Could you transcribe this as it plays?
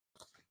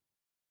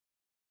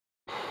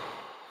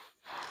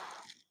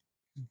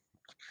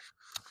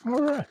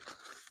All right.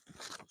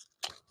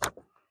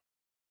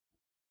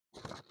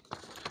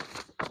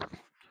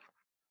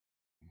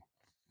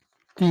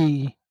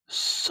 The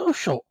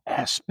social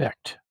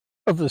aspect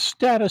of the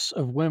status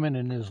of women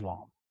in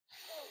Islam.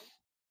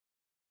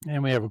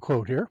 And we have a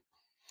quote here.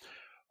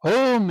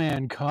 "O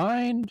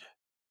mankind,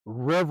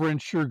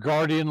 reverence your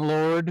guardian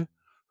Lord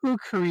who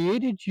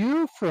created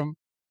you from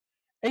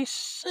a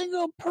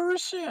single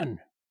person,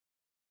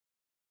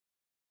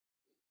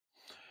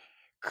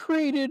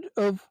 created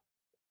of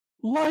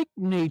like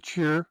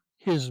nature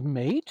his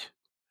mate,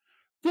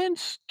 then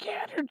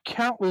scattered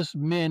countless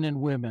men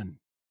and women.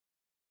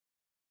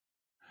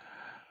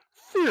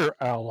 Fear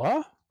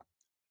Allah,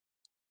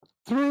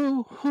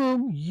 through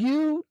whom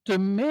you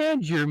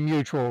demand your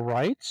mutual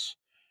rights,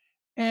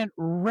 and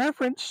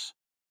reverence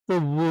the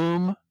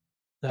womb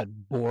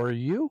that bore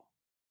you."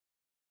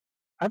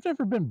 I've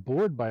never been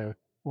bored by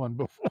one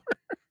before.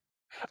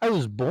 I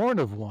was born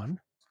of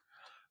one,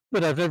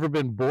 but I've never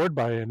been bored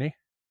by any.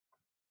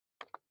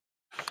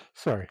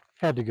 Sorry,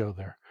 had to go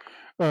there.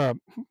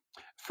 Um,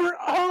 For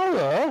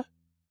Allah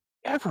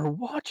ever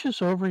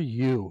watches over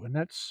you, and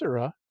that's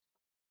Surah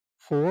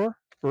 4,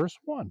 verse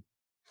 1.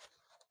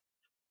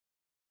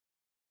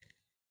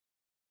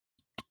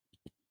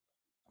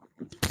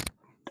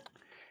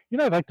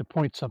 I'd like to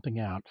point something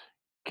out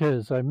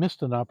because I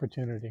missed an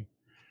opportunity.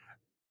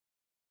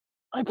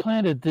 I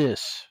planted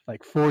this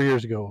like 4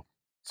 years ago.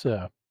 It's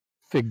a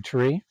fig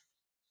tree.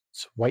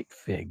 It's white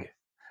fig.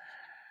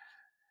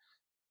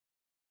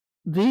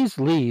 These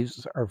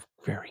leaves are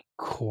very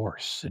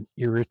coarse and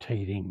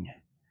irritating.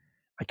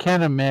 I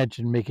can't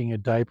imagine making a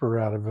diaper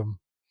out of them.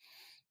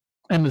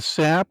 And the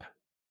sap,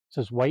 it's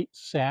this white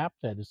sap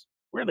that is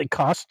really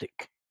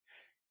caustic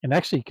and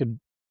actually could,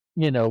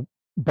 you know,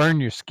 burn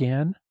your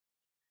skin,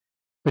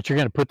 but you're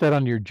going to put that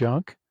on your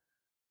junk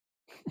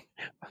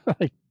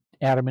like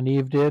Adam and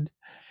Eve did.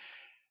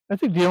 I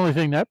think the only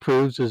thing that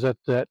proves is that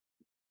the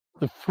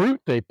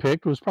fruit they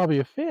picked was probably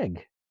a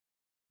fig,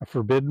 a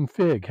forbidden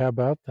fig. How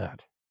about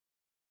that?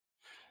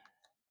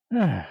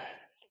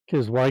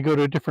 Because why go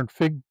to a different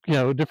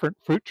different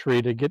fruit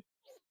tree to get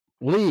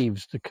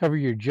leaves to cover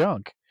your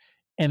junk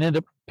and end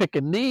up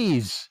picking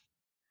these,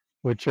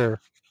 which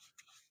are,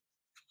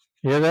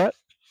 you hear that?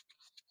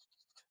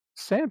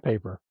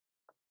 Sandpaper.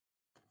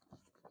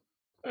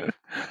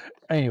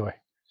 Anyway,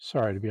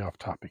 sorry to be off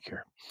topic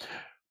here.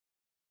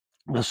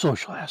 The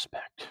social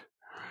aspect.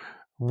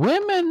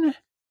 Women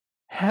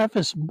have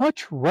as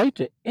much right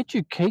to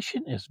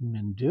education as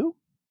men do.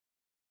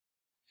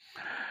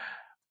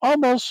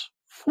 Almost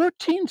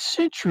 14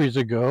 centuries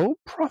ago,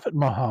 Prophet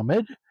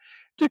Muhammad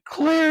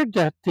declared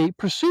that the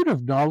pursuit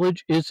of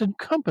knowledge is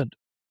incumbent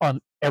on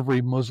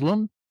every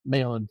Muslim,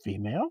 male and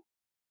female.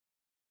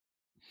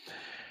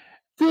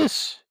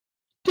 This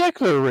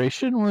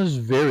declaration was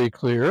very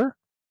clear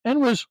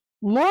and was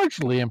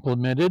largely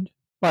implemented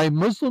by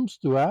Muslims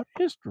throughout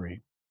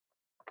history.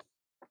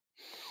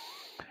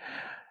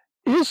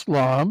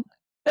 Islam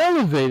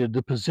elevated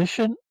the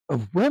position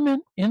of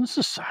women in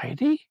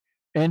society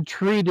and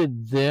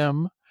treated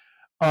them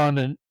on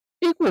an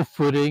equal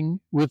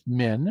footing with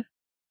men,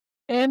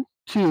 and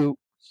to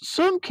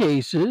some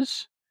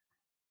cases,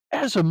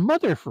 as a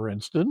mother, for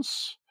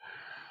instance,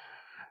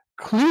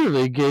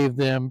 clearly gave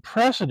them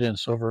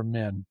precedence over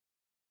men.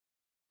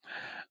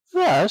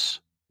 Thus,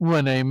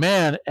 when a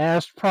man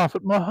asked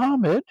Prophet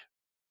Muhammad,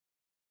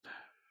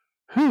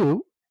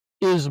 "Who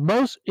is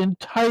most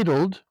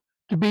entitled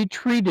to be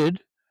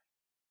treated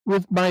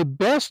with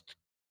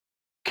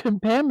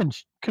companion,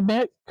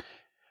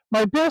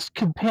 my best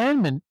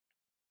companionship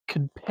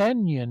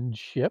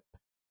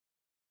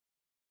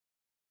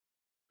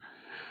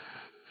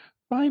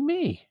by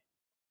me?"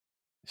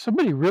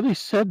 Somebody really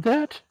said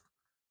that?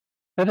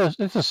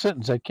 That's a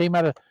sentence that came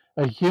out of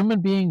a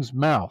human being's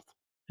mouth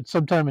at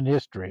some time in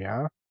history,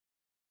 huh?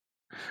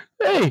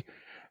 Hey,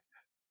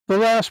 the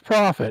last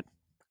prophet.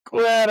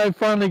 Glad I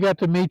finally got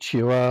to meet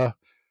you. I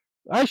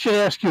should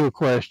ask you a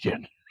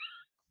question.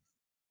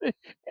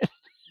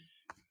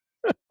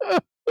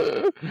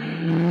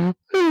 Who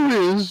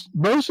is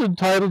most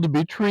entitled to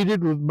be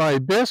treated with my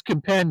best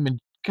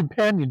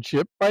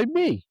companionship by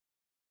me?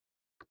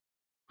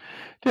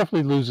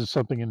 Definitely loses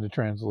something in the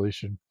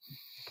translation.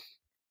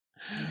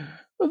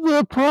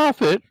 The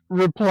prophet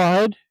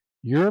replied,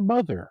 "Your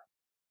mother."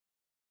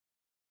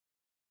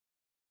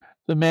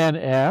 The man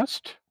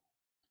asked,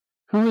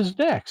 "Who is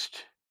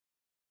next?"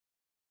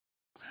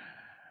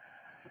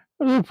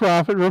 The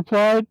prophet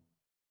replied,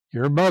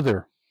 "Your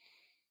mother."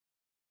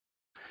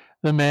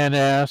 The man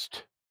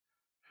asked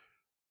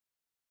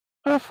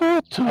a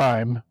fourth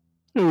time,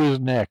 "Who is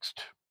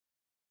next?"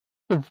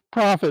 The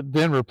prophet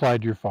then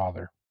replied, "Your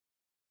father."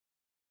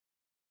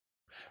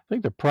 I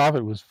think the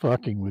prophet was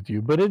fucking with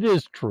you, but it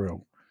is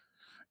true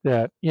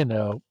that,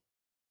 in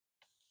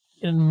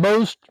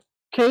most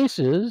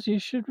cases, you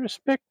should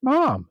respect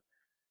mom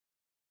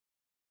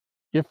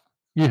if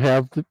you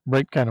have the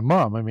right kind of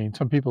mom. I mean,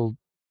 some people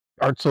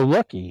aren't so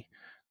lucky,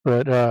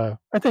 but I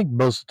think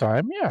most of the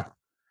time, yeah,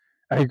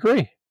 I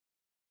agree.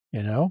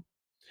 You know,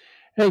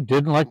 hey,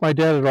 didn't like my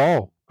dad at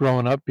all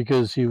growing up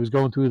because he was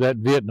going through that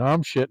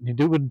Vietnam shit and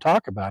he wouldn't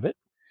talk about it.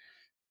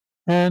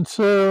 And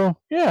so,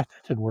 yeah,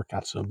 that didn't work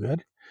out so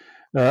good.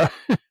 Uh,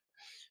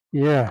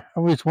 yeah, I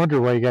always wonder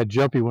why he got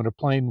jumpy when a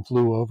plane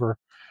flew over.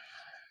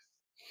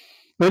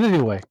 But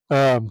anyway,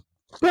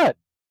 but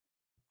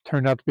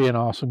turned out to be an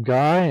awesome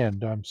guy,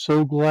 and I'm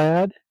so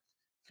glad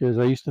because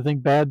I used to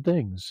think bad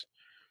things.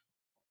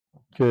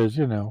 Because,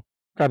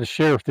 got to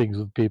share things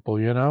with people,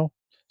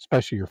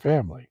 especially your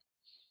family.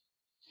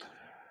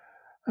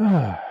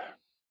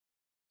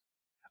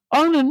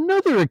 On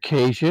another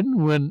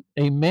occasion, when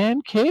a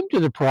man came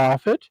to the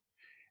prophet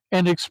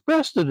and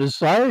expressed a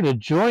desire to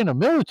join a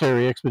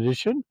military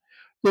expedition,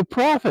 the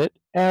prophet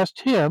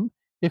asked him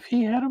if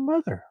he had a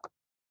mother.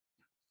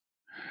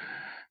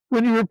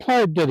 When he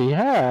replied that he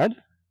had,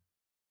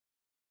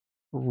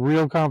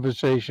 real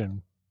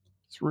conversation.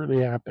 It's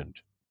really happened.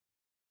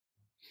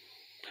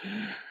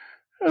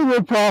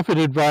 The prophet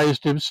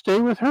advised him stay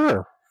with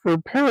her, for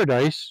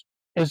paradise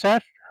is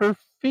at her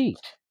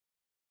feet.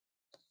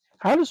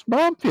 How does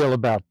mom feel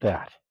about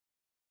that?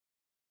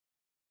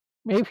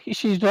 Maybe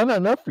she's done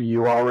enough for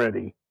you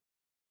already.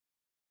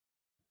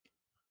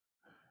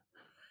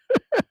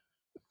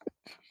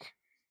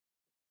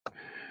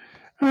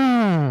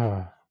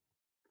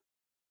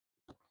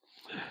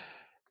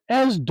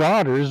 As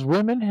daughters,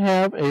 women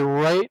have a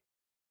right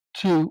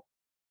to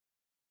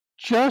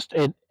just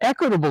and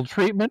equitable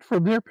treatment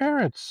from their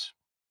parents.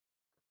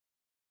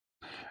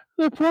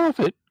 The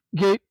prophet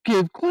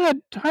gave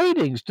glad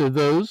tidings to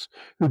those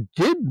who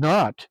did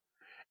not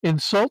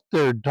insult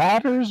their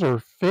daughters or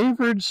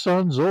favored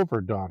sons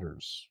over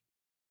daughters.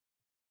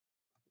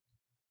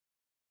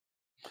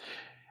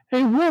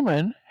 A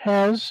woman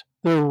has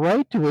the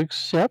right to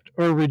accept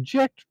or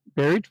reject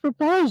marriage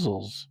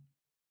proposals.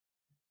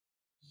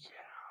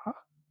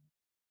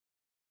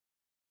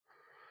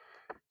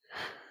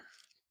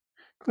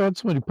 Glad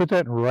somebody put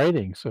that in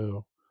writing.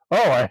 So,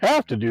 I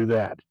have to do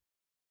that.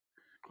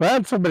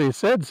 Glad somebody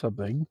said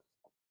something.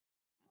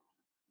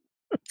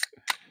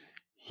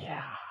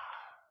 Yeah.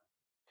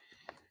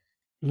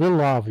 A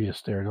little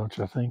obvious there, don't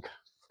you think?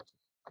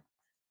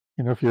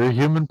 If you're a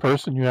human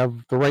person, you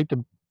have the right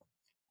to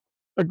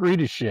agree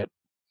to shit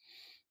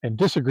and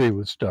disagree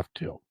with stuff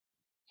too,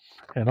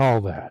 and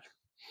all that.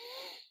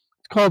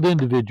 It's called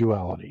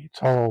individuality.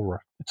 It's all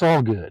right. It's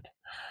all good.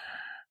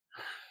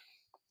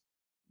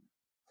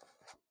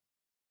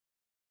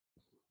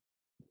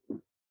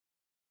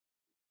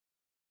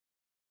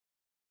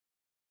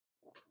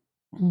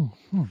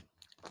 Mm-hmm.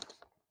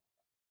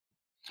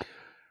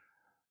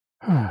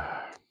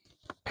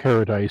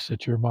 Paradise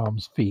at your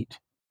mom's feet.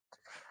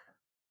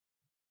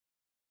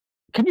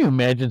 Can you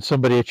imagine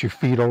somebody at your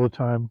feet all the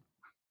time?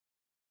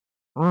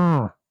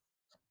 Mm.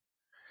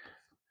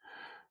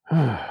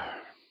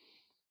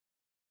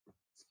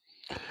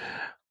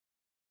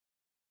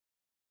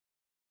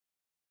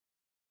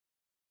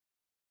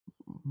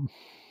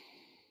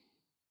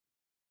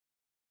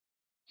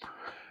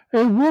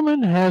 A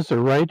woman has the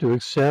right to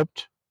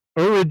accept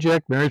or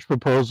reject marriage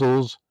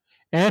proposals,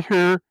 and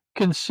her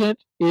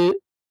consent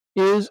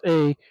is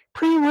a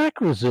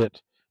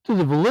prerequisite to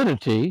the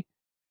validity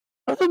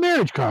of the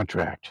marriage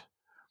contract.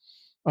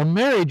 A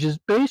marriage is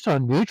based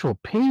on mutual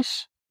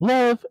peace,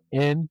 love,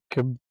 and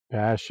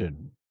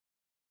compassion.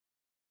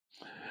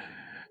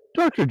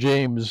 Dr.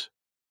 James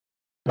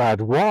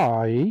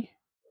Badwai,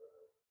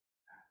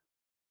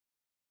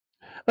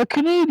 a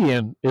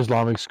Canadian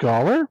Islamic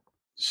scholar,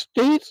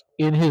 states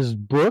in his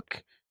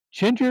book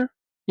Gender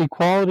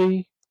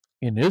Equality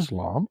in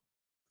Islam,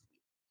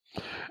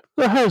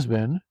 the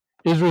husband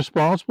is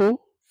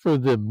responsible for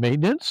the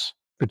maintenance,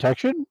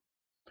 protection,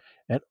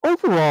 and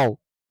overall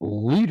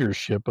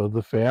leadership of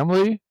the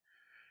family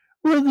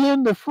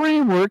within the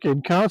framework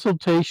and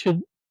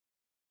consultation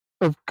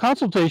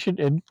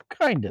and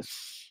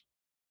kindness.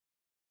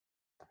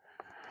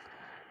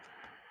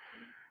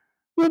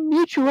 The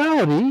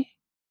mutuality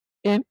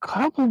and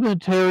uh,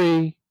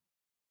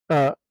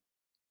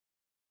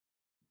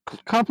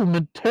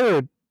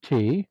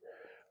 complementarity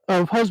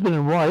of husband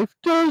and wife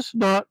does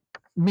not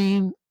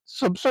mean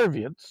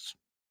subservience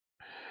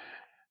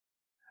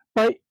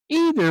by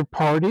either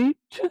party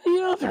to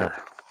the other.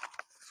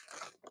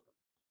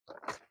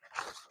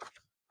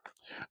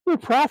 The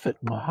Prophet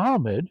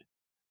Muhammad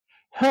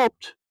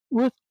helped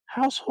with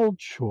household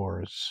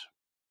chores.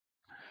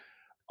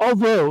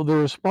 Although the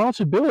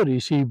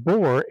responsibilities he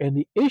bore and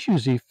the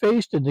issues he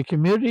faced in the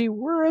community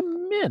were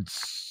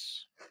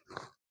immense.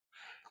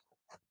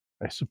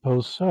 I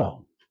suppose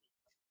so.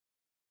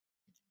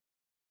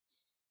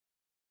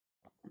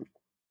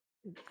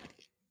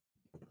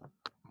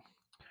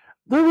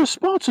 The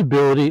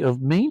responsibility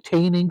of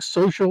maintaining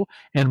social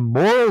and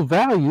moral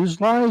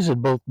values lies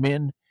in both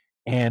men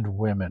and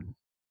women.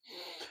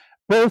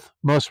 Both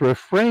must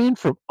refrain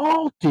from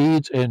all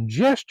deeds and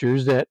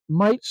gestures that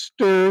might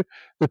stir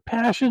the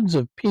passions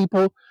of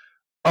people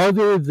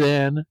other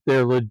than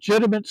their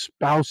legitimate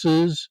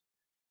spouses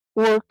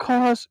or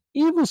cause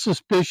evil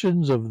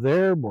suspicions of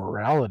their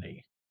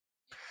morality.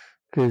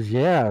 Because,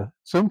 yeah,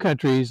 some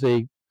countries,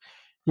 you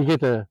get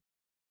to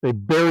They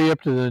bury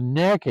up to the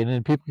neck, and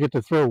then people get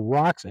to throw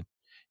rocks at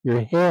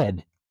your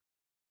head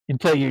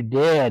until you're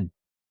dead.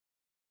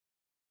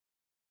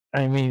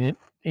 I mean,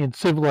 in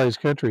civilized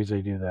countries,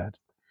 they do that.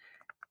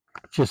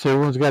 Just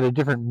everyone's got a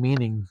different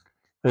meaning,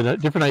 a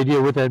different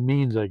idea what that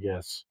means, I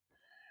guess.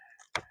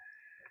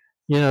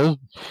 You know,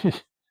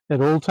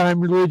 that old time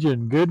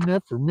religion, good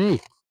enough for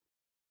me.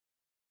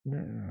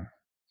 Yeah.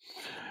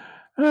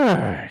 All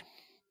right.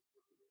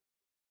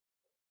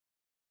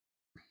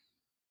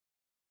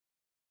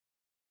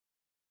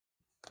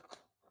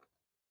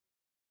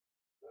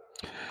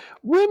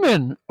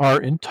 Women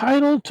are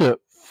entitled to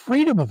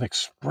freedom of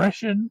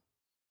expression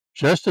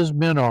just as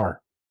men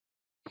are.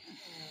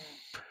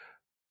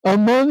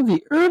 Among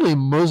the early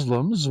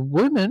Muslims,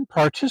 women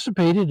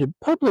participated in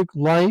public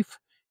life,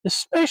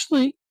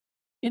 especially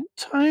in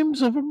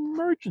times of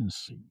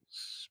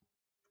emergencies.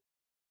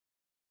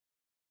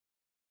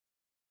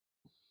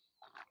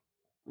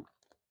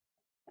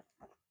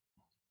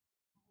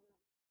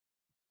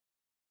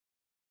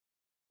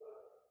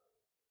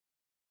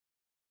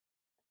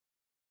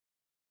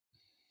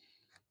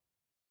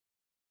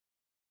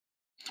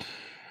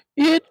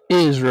 It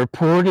is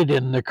reported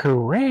in the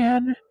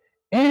Quran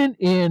and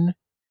in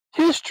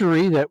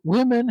history that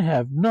women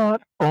have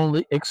not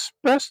only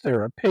expressed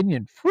their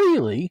opinion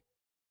freely,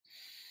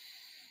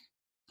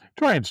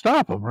 try and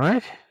stop them,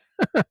 right?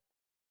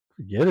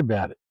 Forget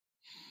about it.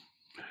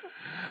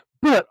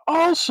 But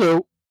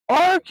also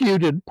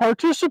argued and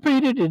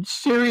participated in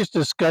serious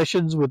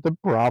discussions with the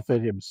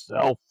Prophet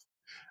himself.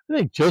 I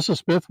think Joseph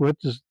Smith went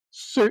to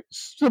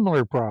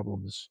similar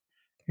problems,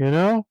 you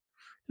know?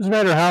 Doesn't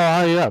matter how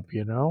high up,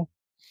 you know?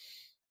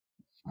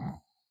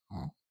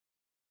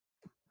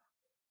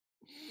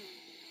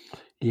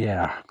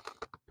 Yeah,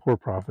 poor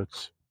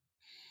prophets.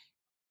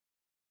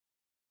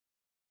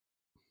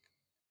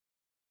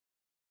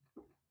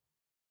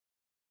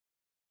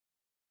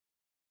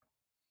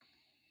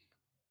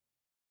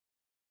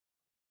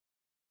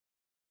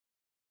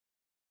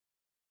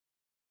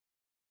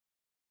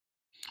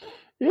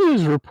 It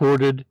is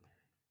reported.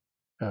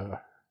 Uh,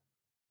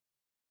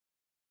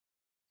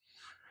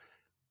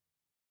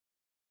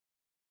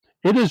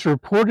 it is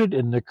reported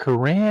in the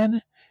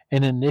Quran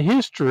and in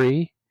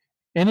history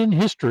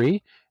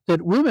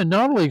that women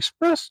not only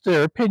expressed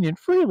their opinion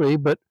freely,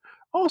 but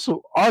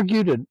also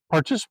argued and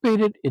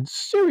participated in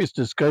serious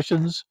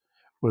discussions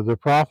with the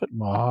Prophet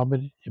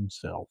Muhammad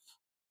himself,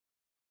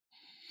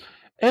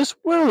 as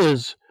well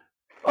as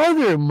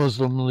other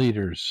Muslim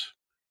leaders.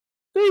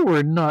 They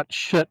were not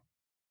shut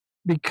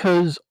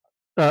because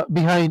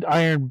behind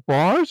iron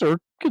bars or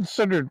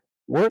considered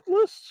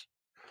worthless.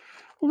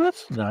 Well,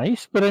 that's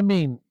nice, but I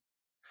mean,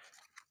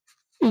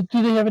 do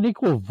they have an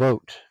equal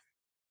vote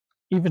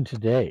even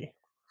today?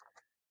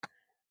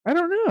 I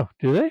don't know.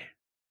 Do they?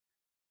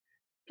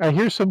 I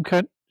hear some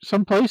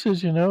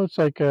places, it's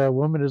like a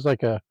woman is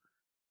like a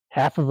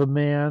half of a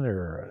man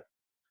or a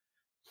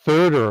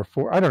third or a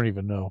fourth. I don't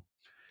even know.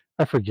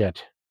 I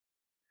forget.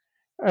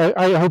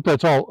 I hope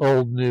that's all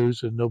old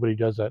news and nobody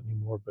does that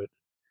anymore. But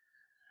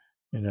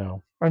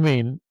I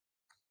mean,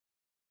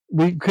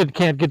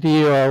 can't get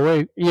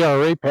the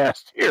ERA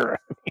passed here.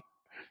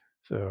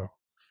 So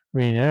I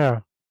mean,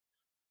 yeah.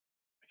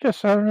 I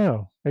guess I don't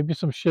know. Maybe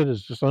some shit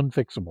is just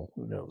unfixable.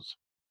 Who knows?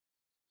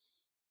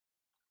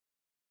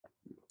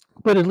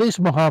 But at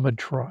least Muhammad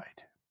tried.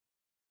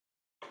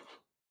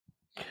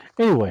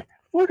 Anyway,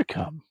 more to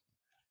come.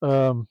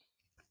 Um,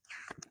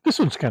 this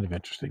one's kind of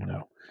interesting,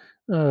 though.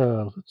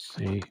 Let's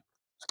see.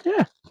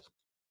 Yeah,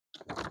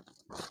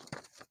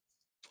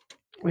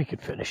 we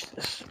could finish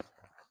this.